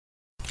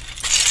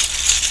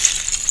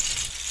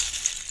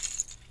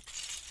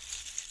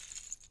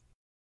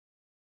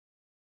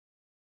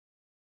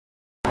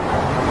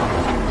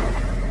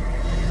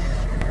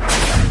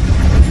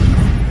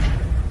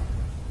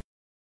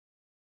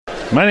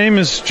My name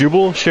is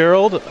Jubal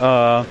Sherald.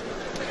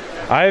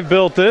 I've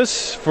built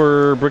this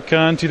for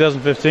BrickCon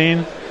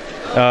 2015.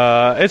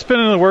 It's been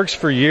in the works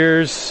for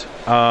years.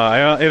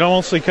 It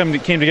almost came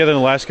together in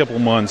the last couple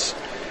of months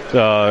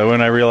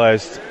when I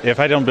realized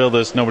if I don't build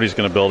this, nobody's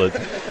going to build it.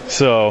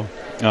 So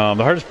the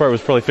hardest part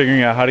was probably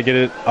figuring out how to get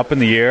it up in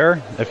the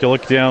air. If you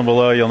look down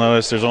below, you'll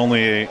notice there's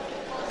only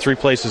 3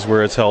 places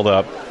where it's held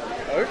up.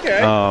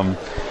 Okay.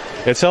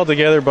 It's held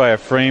together by a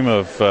frame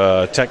of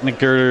Technic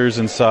girders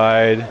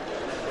inside,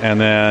 and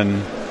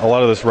then a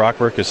lot of this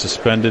rockwork is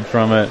suspended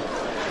from it.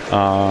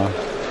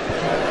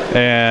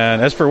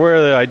 And as for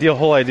where the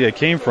whole idea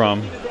came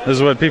from, this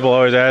is what people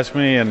always ask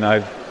me, and I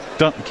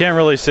can't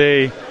really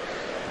say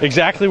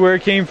exactly where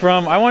it came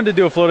from. I wanted to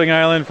do a floating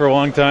island for a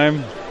long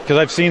time because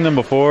I've seen them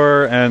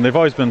before, and they've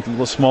always been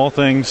little small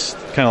things,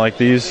 kind of like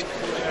these.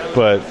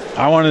 But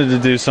I wanted to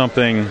do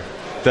something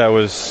that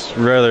was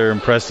rather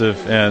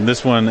impressive, and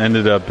this one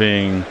ended up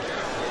being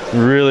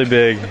really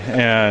big,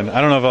 and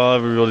I don't know if I'll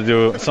ever be able to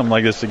do something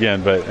like this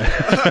again, but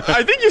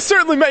I think you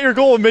certainly met your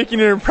goal of making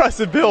an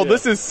impressive build. Yeah.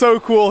 This is so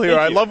cool here.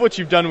 I love what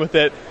you've done with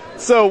it.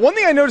 So one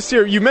thing I noticed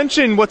here, you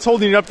mentioned what's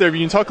holding it up there.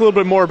 You can talk a little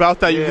bit more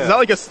about that. Yeah. Is that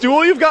like a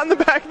stool you've got in the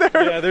back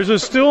there? Yeah, there's a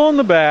stool in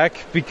the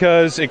back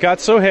because it got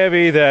so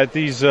heavy that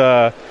these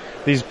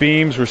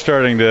beams were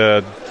starting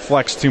to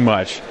flex too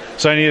much.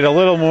 So I needed a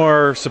little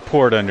more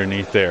support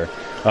underneath there.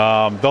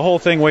 The whole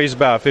thing weighs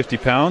about 50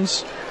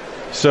 pounds.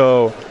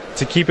 So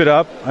to keep it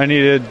up, I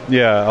needed,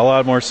 a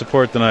lot more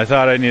support than I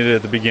thought I needed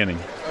at the beginning.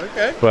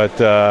 Okay.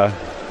 But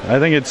I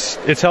think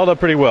it's held up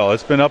pretty well.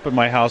 It's been up at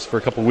my house for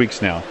a couple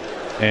weeks now,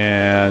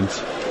 and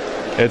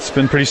it's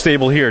been pretty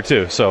stable here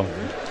too. So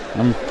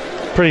I'm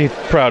pretty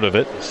proud of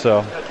it. So.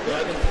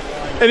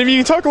 And if you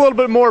can talk a little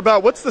bit more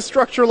about what's the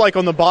structure like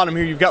on the bottom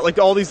here. You've got like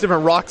all these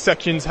different rock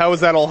sections. How is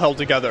that all held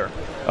together?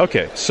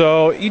 Okay,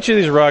 so each of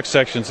these rock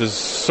sections is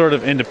sort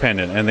of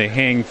independent, and they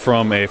hang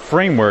from a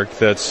framework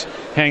that's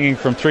hanging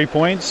from 3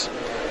 points.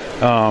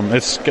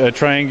 It's a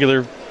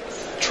triangular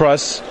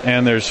truss,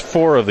 and there's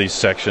 4 of these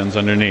sections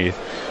underneath.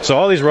 So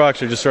all these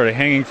rocks are just sort of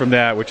hanging from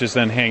that, which is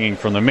then hanging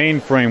from the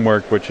main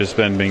framework, which has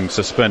been being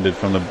suspended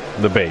from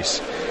the base.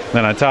 And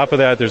then on top of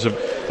that, there's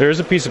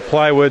a piece of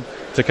plywood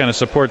to kind of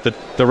support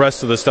the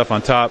rest of the stuff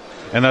on top,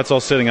 and that's all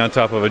sitting on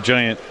top of a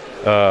giant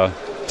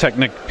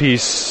Technic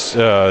piece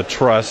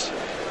truss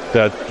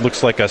that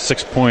looks like a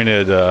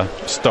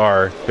 6-pointed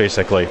star,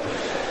 basically.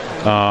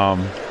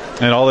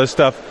 And all this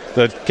stuff,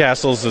 the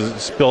castles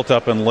is built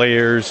up in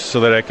layers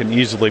so that I can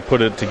easily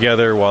put it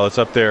together while it's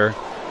up there.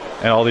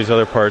 And all these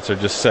other parts are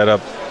just set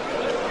up.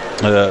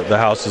 The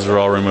houses are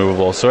all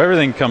removable. So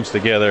everything comes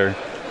together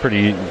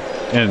pretty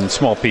in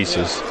small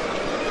pieces.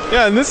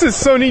 Yeah, and this is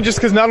so neat just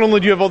because not only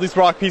do you have all these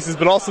rock pieces,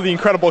 but also the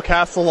incredible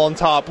castle on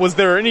top. Was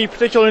there any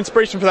particular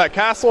inspiration for that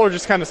castle, or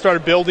just kind of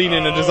started building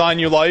in a design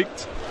you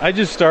liked? I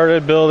just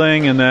started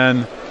building, and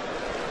then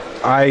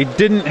I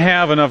didn't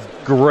have enough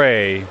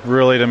gray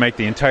really to make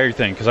the entire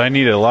thing because I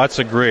needed lots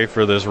of gray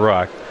for this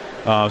rock.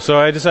 So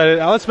I decided,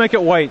 let's make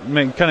it white,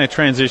 kind of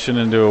transition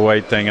into a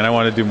white thing. And I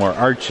want to do more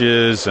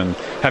arches and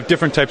have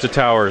different types of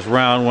towers,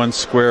 round ones,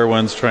 square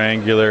ones,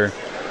 triangular.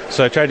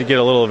 So I tried to get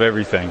a little of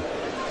everything.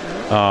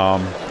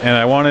 And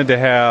I wanted to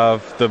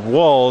have the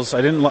walls.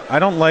 I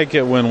don't like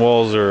it when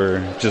walls are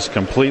just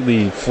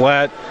completely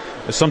flat.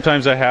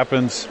 Sometimes that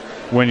happens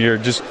when you're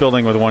just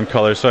building with one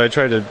color, so I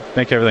tried to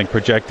make everything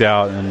project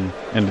out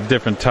and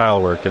different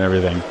tile work and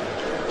everything.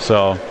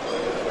 So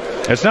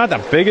it's not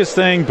the biggest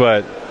thing,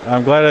 but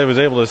I'm glad I was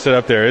able to sit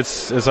up there.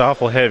 It's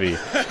awful heavy.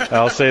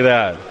 I'll say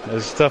that.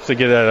 It's tough to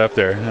get that up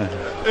there.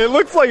 It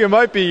looks like it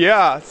might be,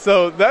 yeah.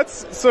 So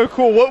that's so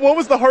cool. What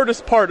was the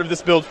hardest part of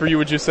this build for you,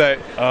 would you say?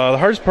 The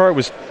hardest part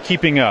was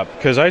keeping up,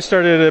 because I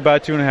started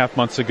about 2.5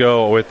 months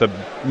ago with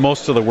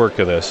most of the work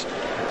of this.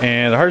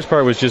 And the hardest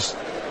part was just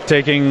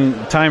taking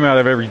time out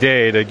of every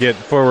day to get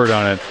forward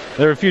on it.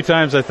 There were a few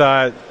times I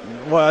thought,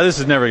 well, this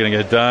is never going to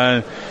get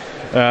done.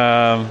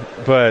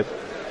 But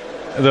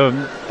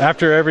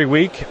after every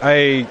week,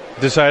 I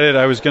decided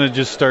I was going to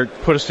just start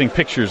posting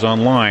pictures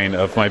online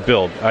of my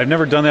build. I've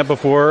never done that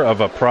before, of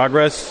a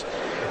progress.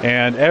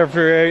 And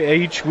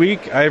each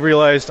week, I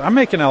realized I'm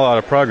making a lot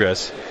of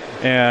progress.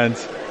 And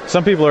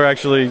some people are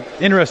actually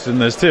interested in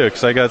this too,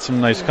 because I got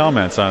some nice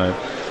comments on it.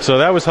 So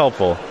that was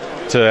helpful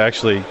to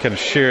actually kind of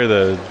share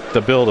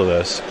the build of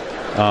this.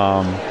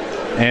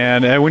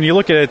 And when you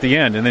look at it at the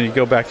end and then you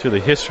go back through the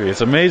history, it's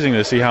amazing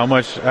to see how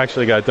much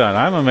actually got done.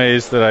 I'm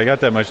amazed that I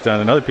got that much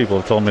done, and other people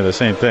have told me the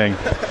same thing.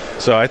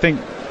 So I think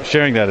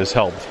sharing that has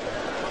helped.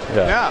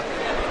 Yeah.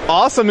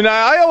 Awesome. And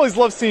I always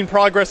love seeing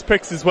progress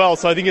pics as well,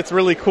 so I think it's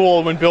really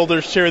cool when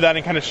builders share that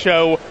and kind of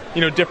show,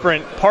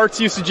 different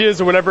parts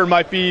usages or whatever it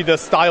might be, the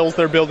styles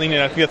they're building,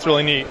 and I think that's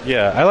really neat.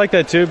 Yeah, I like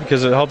that too,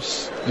 because it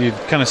helps you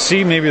kind of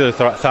see maybe the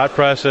thought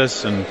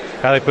process and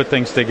how they put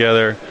things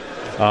together.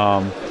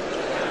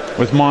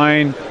 With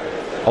mine,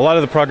 a lot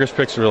of the progress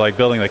pics were like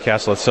building the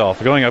castle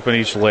itself, going up in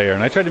each layer,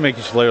 and I tried to make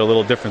each layer a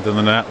little different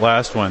than that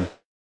last one.